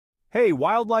Hey,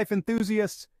 wildlife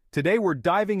enthusiasts! Today we're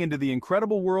diving into the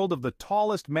incredible world of the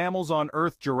tallest mammals on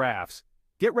Earth, giraffes.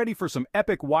 Get ready for some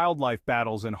epic wildlife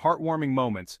battles and heartwarming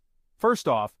moments. First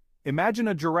off, imagine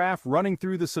a giraffe running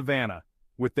through the savannah.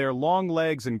 With their long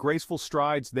legs and graceful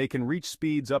strides, they can reach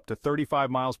speeds up to 35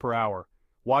 miles per hour.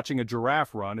 Watching a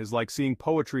giraffe run is like seeing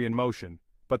poetry in motion.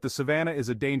 But the savannah is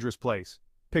a dangerous place.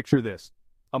 Picture this: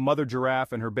 a mother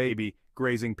giraffe and her baby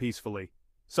grazing peacefully.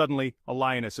 Suddenly, a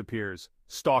lioness appears,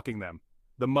 stalking them.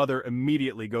 The mother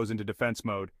immediately goes into defense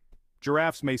mode.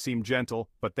 Giraffes may seem gentle,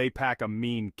 but they pack a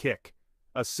mean kick.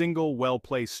 A single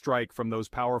well-placed strike from those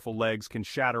powerful legs can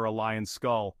shatter a lion's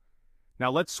skull. Now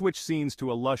let's switch scenes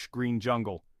to a lush green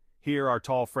jungle. Here our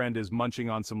tall friend is munching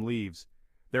on some leaves.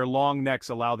 Their long necks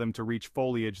allow them to reach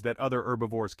foliage that other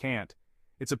herbivores can't.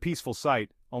 It's a peaceful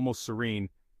sight, almost serene.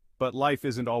 But life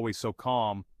isn't always so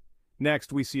calm.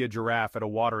 Next, we see a giraffe at a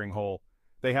watering hole.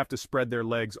 They have to spread their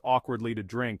legs awkwardly to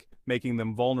drink, making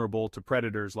them vulnerable to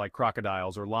predators like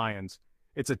crocodiles or lions.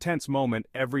 It's a tense moment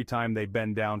every time they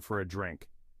bend down for a drink.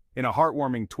 In a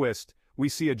heartwarming twist, we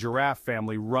see a giraffe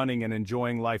family running and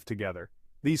enjoying life together.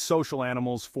 These social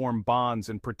animals form bonds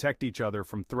and protect each other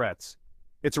from threats.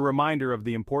 It's a reminder of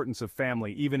the importance of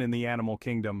family even in the animal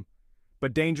kingdom.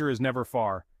 But danger is never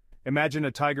far. Imagine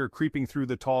a tiger creeping through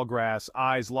the tall grass,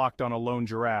 eyes locked on a lone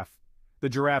giraffe. The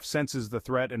giraffe senses the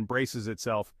threat and braces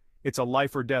itself. It's a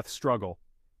life-or-death struggle.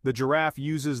 The giraffe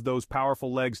uses those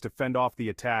powerful legs to fend off the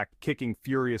attack, kicking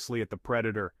furiously at the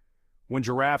predator. When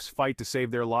giraffes fight to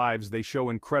save their lives, they show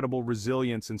incredible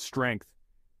resilience and strength.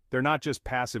 They're not just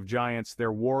passive giants,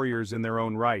 they're warriors in their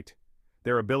own right.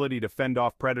 Their ability to fend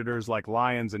off predators like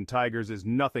lions and tigers is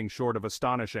nothing short of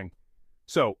astonishing.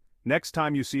 So, next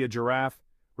time you see a giraffe,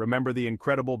 remember the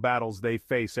incredible battles they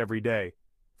face every day.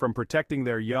 From protecting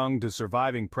their young to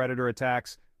surviving predator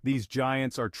attacks, these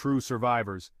giants are true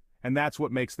survivors, and that's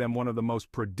what makes them one of the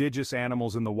most prodigious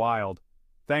animals in the wild.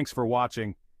 Thanks for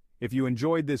watching. If you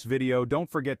enjoyed this video, don't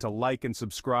forget to like and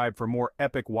subscribe for more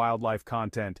epic wildlife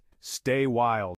content. Stay wild.